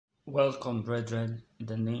Welcome, brethren, in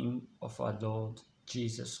the name of our Lord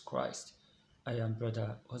Jesus Christ. I am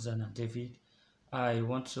Brother Hosanna David. I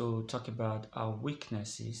want to talk about our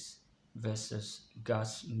weaknesses versus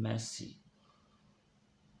God's mercy.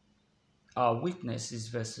 Our weaknesses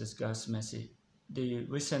versus God's mercy. The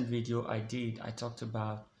recent video I did, I talked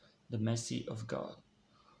about the mercy of God.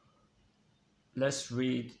 Let's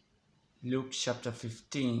read Luke chapter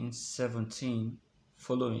 15, 17,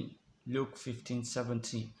 following. Luke 15,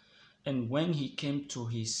 17. And when he came to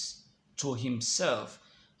himself,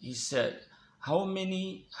 he said, "How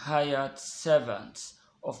many hired servants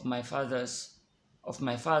of my father's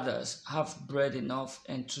have bread enough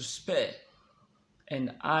and to spare,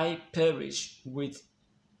 and I perish with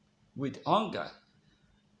hunger?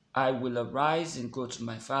 I will arise and go to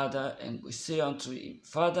my father, and will say unto him,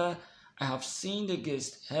 Father, I have sinned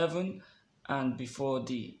against heaven and before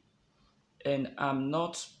thee, and am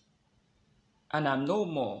no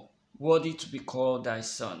more worthy to be called thy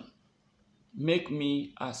son. Make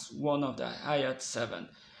me as one of thy hired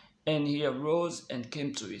servants." And he arose and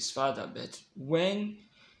came to his father. But when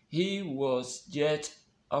he was yet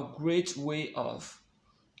a great way off,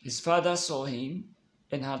 his father saw him,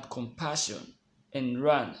 and had compassion, and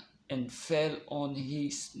ran, and fell on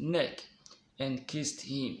his neck, and kissed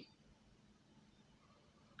him.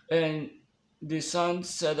 And the son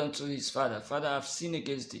said unto his father, Father, I have sinned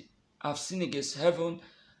against thee. I have sinned against heaven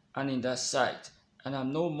and in thy sight, and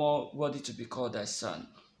am no more worthy to be called thy son.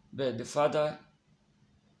 But the father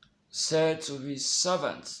said to his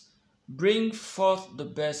servants, Bring forth the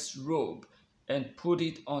best robe, and put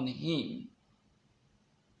it on him,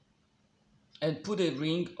 and put a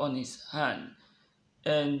ring on his hand,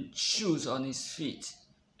 and shoes on his feet,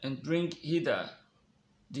 and bring hither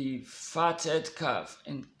the fatted calf,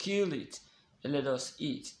 and kill it, and let us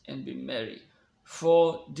eat, and be merry.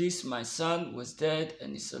 For this my son was dead,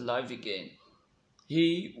 and is alive again.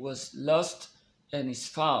 He was lost, and is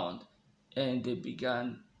found. And they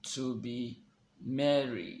began to be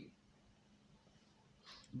merry.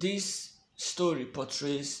 This story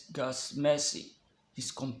portrays God's mercy,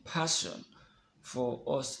 his compassion for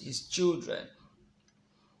us, his children.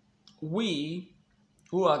 We,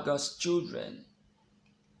 who are God's children,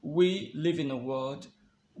 we live in a world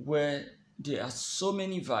where there are so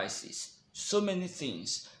many vices, so many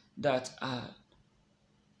things that are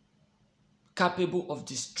capable of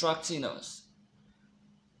distracting us.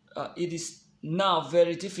 It is now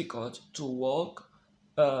very difficult to walk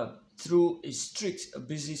through a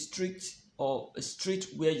busy street, or a street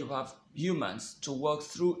where you have humans, to walk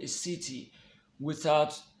through a city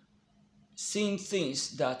without seeing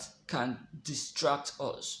things that can distract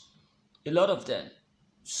us. A lot of them,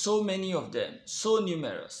 so many of them, so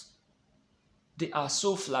numerous, they are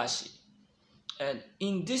so flashy. And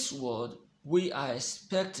in this world, we are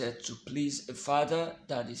expected to please a Father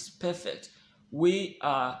that is perfect. We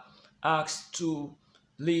are asked to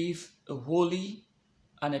live a holy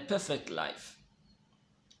and a perfect life.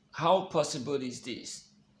 How possible is this?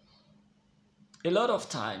 A lot of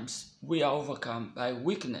times, we are overcome by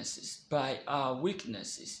our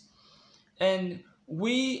weaknesses. And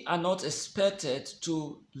we are not expected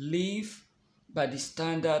to live by the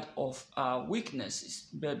standard of our weaknesses,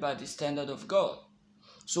 but by the standard of God.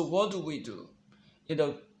 So what do? In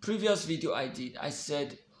the previous video I did, I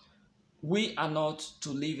said we are not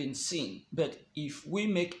to live in sin, but if we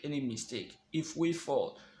make any mistake, if we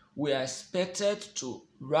fall, we are expected to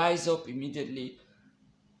rise up immediately,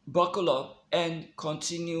 buckle up, and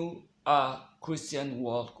continue our Christian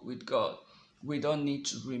walk with God. We don't need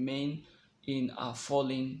to remain in our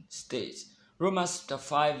fallen state. Romans chapter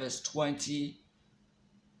 5 verse 20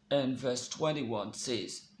 and verse 21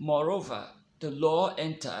 says, Moreover, the law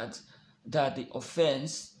entered that the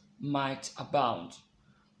offense might abound.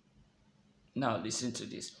 Now listen to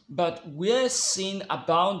this. But where sin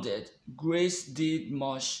abounded, grace did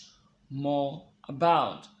much more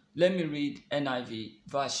abound. Let me read NIV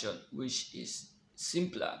version, which is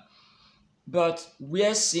simpler. But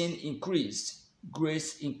where sin increased,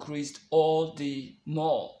 grace increased all the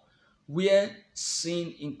more. Where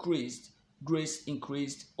sin increased, grace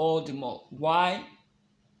increased all the more. Why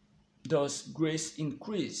does grace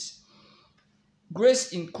increase?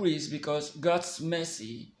 Grace increased because God's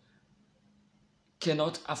mercy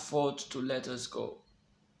cannot afford to let us go.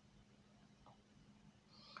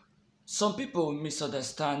 Some people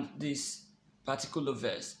misunderstand this particular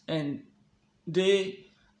verse, and they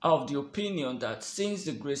are of the opinion that since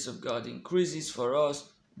the grace of God increases for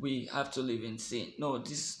us, we have to live in sin. No,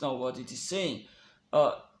 this is not what it is saying.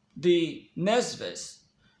 The next verse,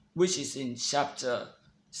 which is in chapter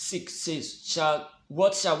 6, says,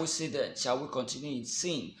 What shall we say then? Shall we continue in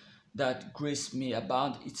sin that grace may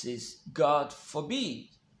abound. It says, God forbid.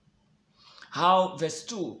 How, verse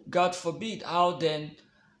 2, God forbid,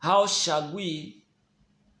 how shall we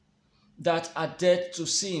that are dead to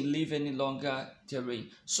sin live any longer therein?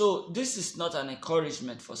 So this is not an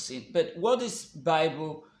encouragement for sin, but what this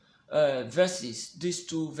Bible verses, these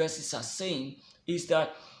two verses are saying is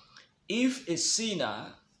that if a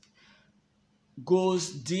sinner goes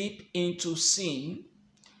deep into sin,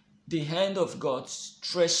 the hand of God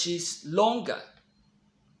stretches longer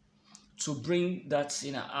to bring that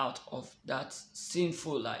sinner out of that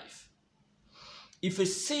sinful life. If a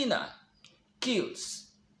sinner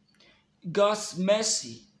kills, God's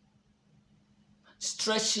mercy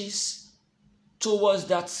stretches towards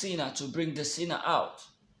that sinner to bring the sinner out.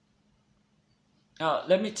 Now,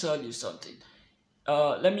 let me tell you something.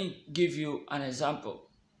 Let me give you an example.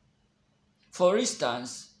 For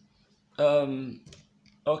instance,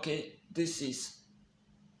 okay, this is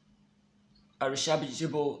a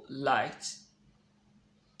rechargeable light.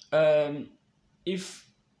 If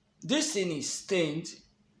this thing is stained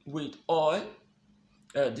with oil,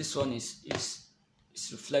 this one is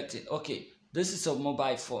reflecting. Okay, this is a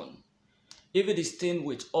mobile phone. If it is stained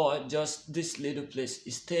with oil, just this little place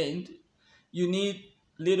is stained, you need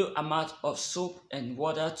little amount of soap and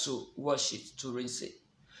water to wash it, to rinse it.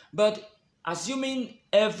 But assuming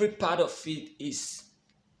every part of it is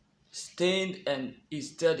stained and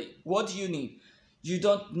is dirty, what do you need? You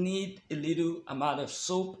don't need a little amount of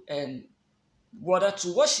soap and water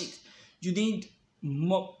to wash it. You need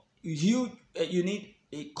more. You need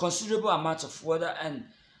a considerable amount of water and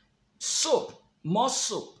soap, more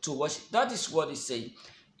soap to wash it. That is what it's saying.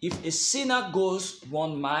 If a sinner goes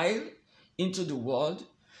 1 mile into the world,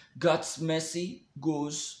 God's mercy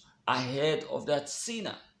goes ahead of that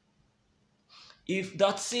sinner. If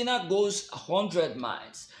that sinner goes 100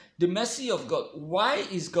 miles, the mercy of God, why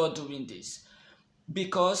is God doing this?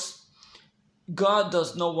 Because God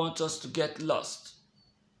does not want us to get lost.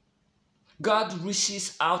 God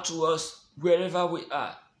reaches out to us wherever we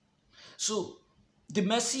are. So the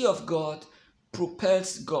mercy of God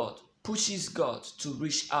propels God, pushes God to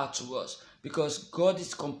reach out to us, because God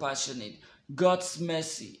is compassionate. God's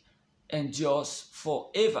mercy endures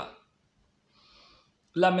forever.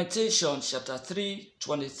 Lamentation chapter 3,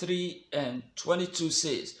 23 and 22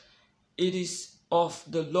 says, "It is of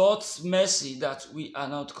the Lord's mercy that we are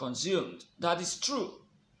not consumed." That is true.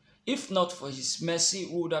 If not for his mercy,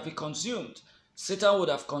 we would have been consumed. Satan would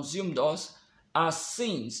have consumed us. Our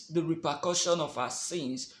sins, the repercussion of our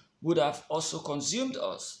sins, would have also consumed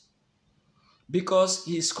us, because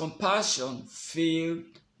his compassion failed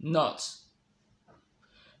not.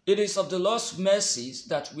 It is of the Lord's mercies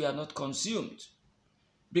that we are not consumed,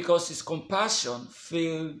 because his compassion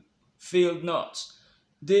failed not.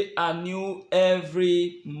 They are new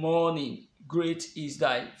every morning. Great is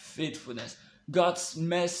thy faithfulness. God's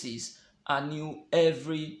mercies are new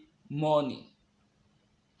every morning.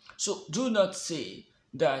 So do not say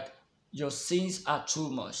that your sins are too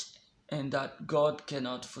much and that God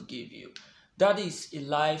cannot forgive you. That is a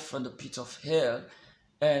lie from the pit of hell,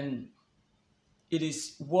 and it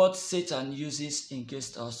is what Satan uses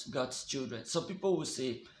against us, God's children. Some people will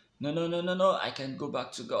say, no, I can't go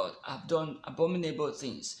back to God. I've done abominable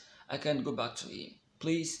things. I can't go back to him.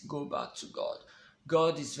 Please go back to God.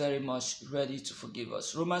 God is very much ready to forgive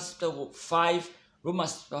us. Romans 5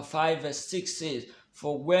 verse 6 says,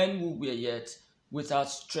 "For when we were yet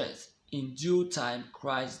without strength, in due time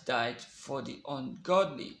Christ died for the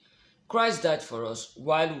ungodly." Christ died for us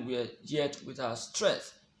while we were yet without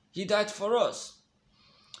strength. He died for us.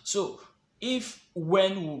 So, if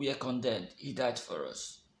when we were condemned, he died for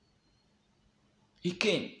us, he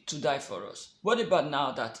came to die for us, what about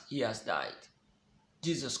now that he has died?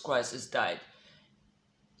 Jesus Christ has died.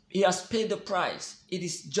 He has paid the price. It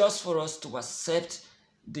is just for us to accept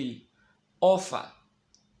the offer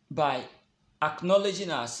by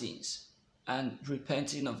acknowledging our sins and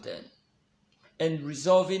repenting of them, and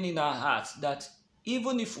resolving in our hearts that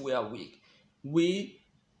even if we are weak, we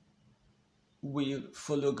will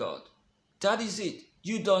follow God. That is it.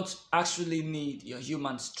 You don't actually need your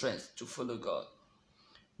human strength to follow God.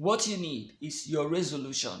 What you need is your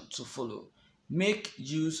resolution to follow. Make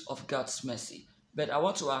use of God's mercy. But I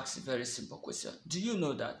want to ask a very simple question. Do you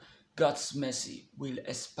know that God's mercy will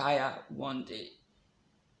expire one day?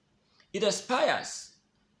 It expires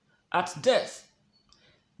at death.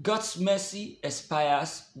 God's mercy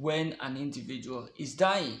expires when an individual is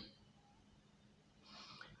dying.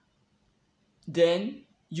 Then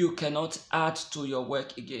you cannot add to your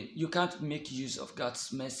work again. You can't make use of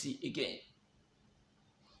God's mercy again.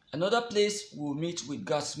 Another place we'll meet with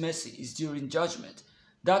God's mercy is during judgment.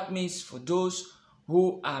 That means for those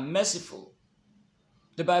who are merciful.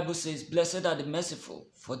 The Bible says, blessed are the merciful,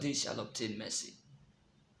 for they shall obtain mercy.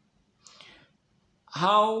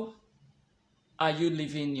 How are you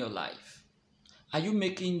living your life? Are you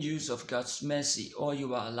making use of God's mercy, or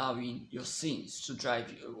you are allowing your sins to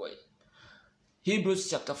drive you away? Hebrews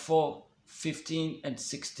chapter 4, 15 and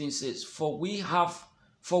 16 says, For we have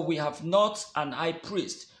not an high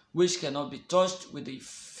priest which cannot be touched with the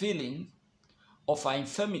feeling of our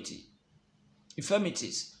infirmities,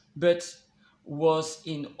 but was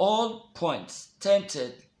in all points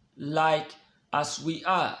tempted like as we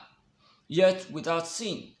are, yet without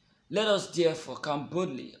sin. Let us therefore come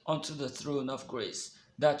boldly unto the throne of grace,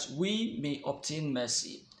 that we may obtain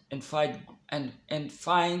mercy and find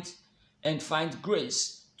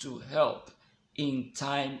grace to help in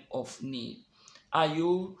time of need. Are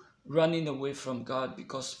you running away from God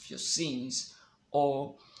because of your sins,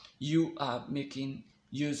 or you are making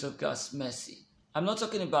use of God's mercy? I'm not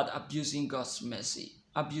talking about abusing God's mercy,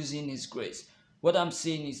 abusing His grace. What I'm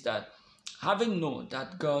saying is that having known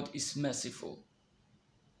that God is merciful,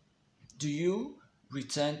 do you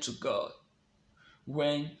return to God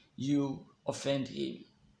when you offend Him?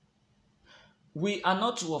 We are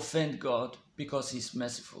not to offend God because He's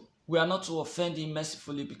merciful. We are not to offend Him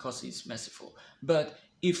mercifully because He's merciful. But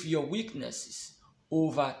if your weaknesses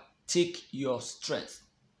overtake your strength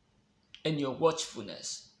and your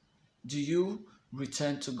watchfulness, do you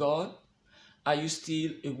return to God? Are you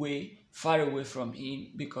still far away from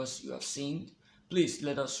Him because you have sinned? Please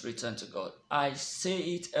let us return to God. I say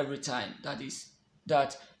it every time,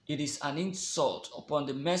 that it is an insult upon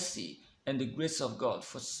the mercy and the grace of God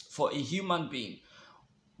for a human being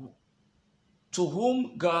to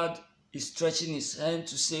whom God is stretching His hand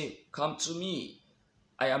to say, come to me,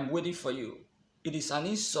 I am waiting for you. It is an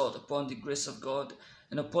insult upon the grace of God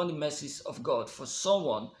and upon the mercies of God for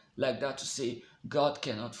someone like that to say, God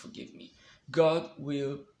cannot forgive me. God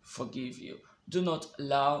will forgive you. Do not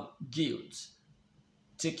allow guilt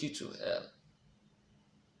take you to hell.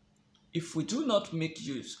 If we do not make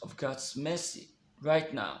use of God's mercy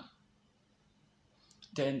right now,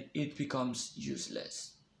 then it becomes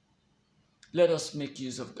useless. Let us make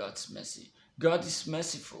use of God's mercy. God is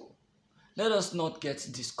merciful. Let us not get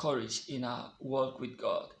discouraged in our walk with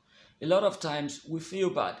God. A lot of times we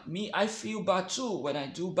feel bad. I feel bad too when I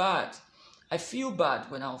do bad. I feel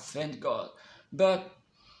bad when I offend God. But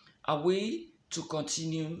are we to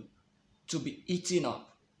continue to be eaten up?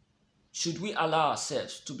 Should we allow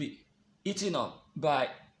ourselves to be eaten up by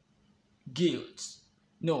guilt?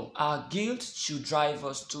 No, our guilt should drive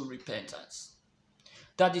us to repentance.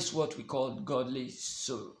 That is what we call godly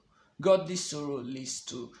sorrow. Godly sorrow leads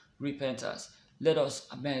to repentance. Let us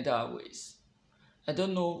amend our ways. I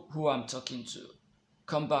don't know who I'm talking to.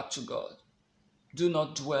 Come back to God. Do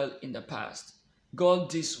not dwell in the past. God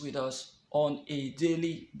deals with us on a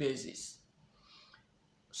daily basis.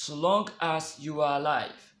 So long as you are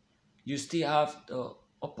alive, you still have the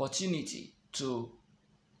opportunity to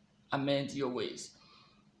amend your ways.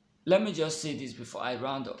 Let me just say this before I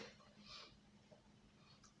round up.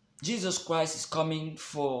 Jesus Christ is coming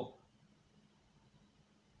for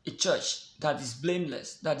a church that is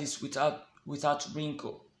blameless, that is without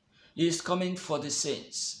wrinkle. He is coming for the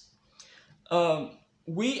saints.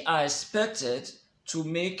 We are expected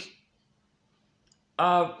to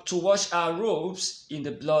wash our robes in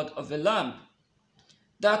the blood of the Lamb.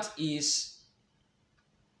 That is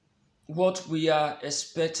what we are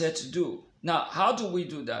expected to do. Now, how do we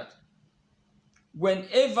do that?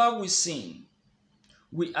 Whenever we sin,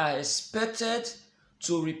 we are expected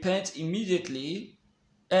to repent immediately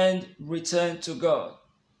and return to God.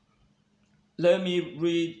 Let me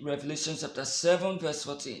read Revelation chapter 7 verse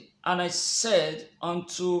 14. And I said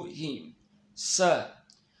unto him, Sir,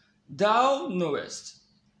 thou knowest.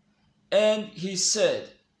 And he said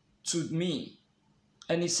to me,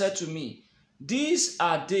 These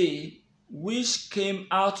are they which came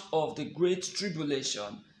out of the great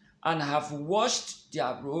tribulation and have washed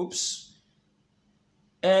their robes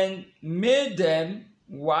and made them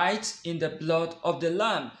white in the blood of the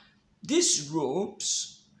Lamb. These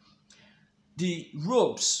robes, the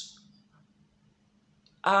robes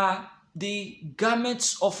are the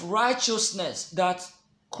garments of righteousness that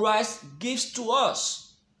Christ gives to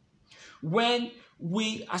us when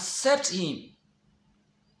we accept Him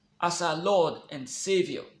as our Lord and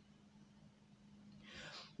Savior.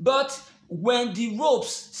 But when the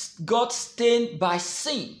robes got stained by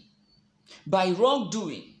sin, by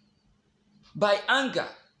wrongdoing, by anger,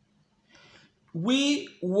 we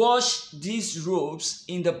wash these robes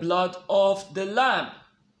in the blood of the Lamb.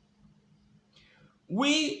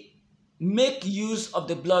 We make use of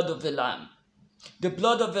the blood of the Lamb. The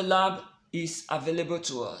blood of the Lamb is available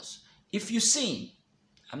to us. If you sin,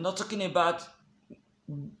 I'm not talking about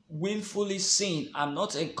willfully sin. I'm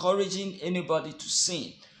not encouraging anybody to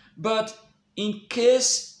sin. But in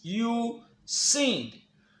case you sin,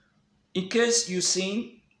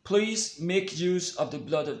 please make use of the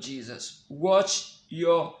blood of Jesus. Wash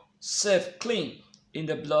yourself clean in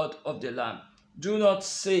the blood of the Lamb. Do not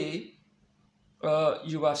say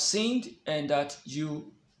you have sinned and that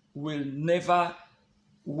you will never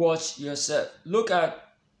wash yourself. Look at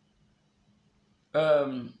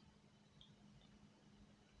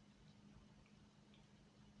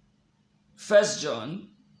First John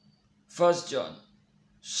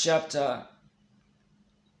chapter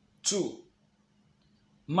 2.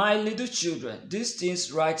 My little children, these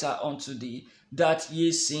things write I unto thee, that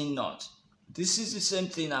ye sin not. This is the same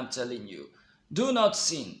thing I'm telling you. Do not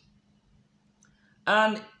sin.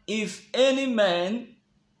 And if any man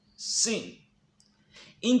sin,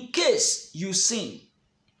 in case you sin,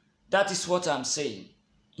 that is what I'm saying.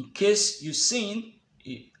 In case you sin,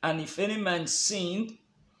 and if any man sinned,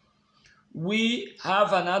 we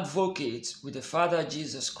have an advocate with the Father,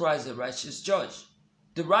 Jesus Christ, the righteous judge.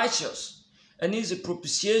 The righteous, and is a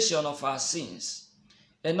propitiation of our sins,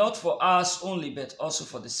 and not for us only, but also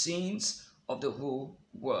for the sins of the whole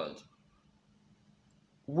world.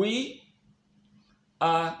 We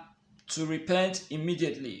are to repent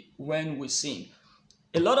immediately when we sin.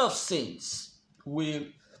 A lot of saints will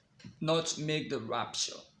not make the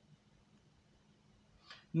rapture.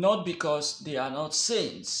 Not because they are not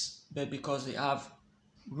saints, but because they have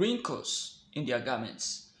wrinkles in their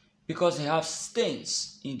garments, because they have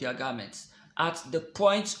stains in their garments at the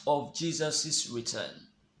point of Jesus' return.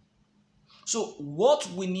 So what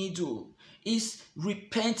we need to do is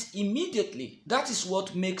repent immediately. That is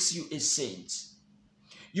what makes you a saint.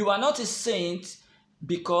 You are not a saint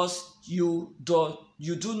because you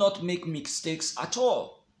do not make mistakes at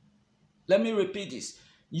all. Let me repeat this.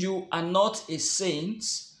 You are not a saint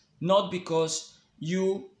not because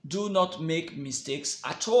you do not make mistakes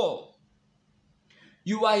at all.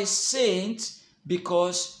 You are a saint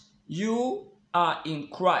because you are in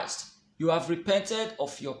Christ. You have repented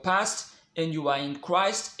of your past and you are in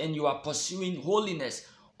Christ and you are pursuing holiness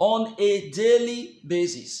on a daily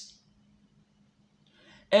basis.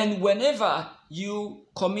 And whenever you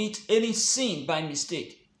commit any sin by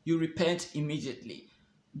mistake, you repent immediately.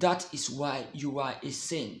 That is why you are a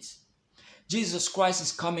saint. Jesus Christ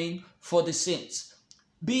is coming for the saints.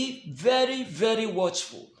 Be very, very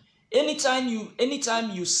watchful. Anytime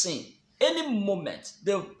you sin, any moment,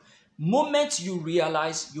 the moment you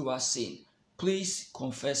realize you are sin, please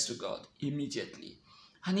confess to God immediately.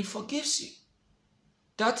 And He forgives you.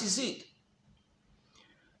 That is it.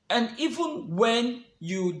 And even when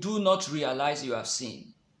you do not realize you have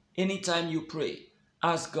sinned, anytime you pray,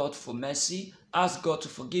 ask God for mercy, ask God to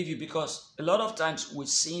forgive you, because a lot of times we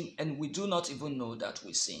sin and we do not even know that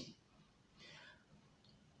we sin.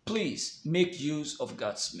 Please make use of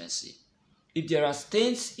God's mercy. If there are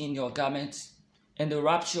stains in your garments and the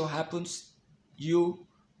rapture happens, you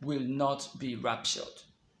will not be raptured.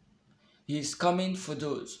 He is coming for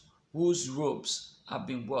those whose robes have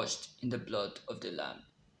been washed in the blood of the Lamb.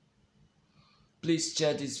 Please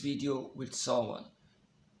share this video with someone.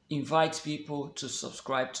 Invite people to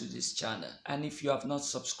subscribe to this channel. And if you have not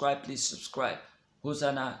subscribed, please subscribe.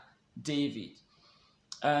 Hosanna David.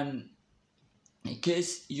 And in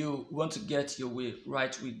case you want to get your way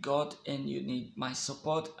right with God and you need my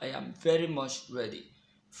support, I am very much ready.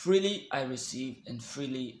 Freely I receive and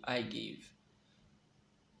freely I give.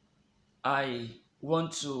 I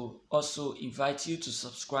want to also invite you to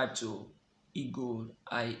subscribe to Eagle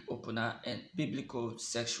Eye Opener and Biblical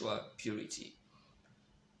Sexual Purity.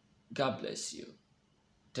 God bless you.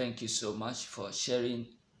 Thank you so much for sharing.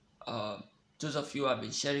 Those of you who have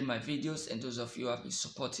been sharing my videos and those of you who have been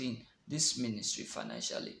supporting this ministry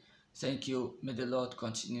financially. Thank you. May the Lord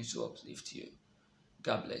continue to uplift you.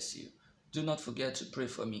 God bless you. Do not forget to pray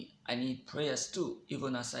for me. I need prayers too,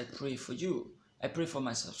 even as I pray for you. I pray for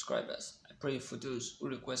my subscribers. I pray for those who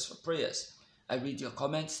request for prayers. I read your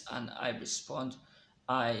comments and I respond.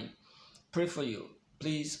 I pray for you.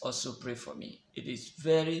 Please also pray for me. It is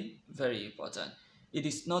very, very important. It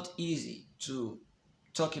is not easy to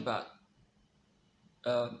talk about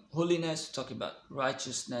holiness, to talk about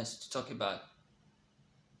righteousness, to talk about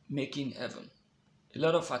making heaven. A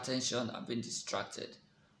lot of attention have been distracted.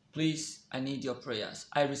 Please, I need your prayers.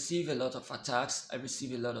 I receive a lot of attacks. I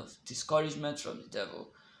receive a lot of discouragement from the devil.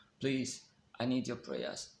 Please, I need your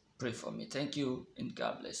prayers. Pray for me. Thank you and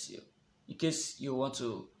God bless you. In case you want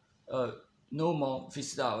to know more,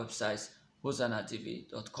 visit our website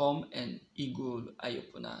hosannadavid.com and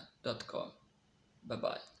eagleayopuna.com.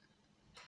 Bye-bye.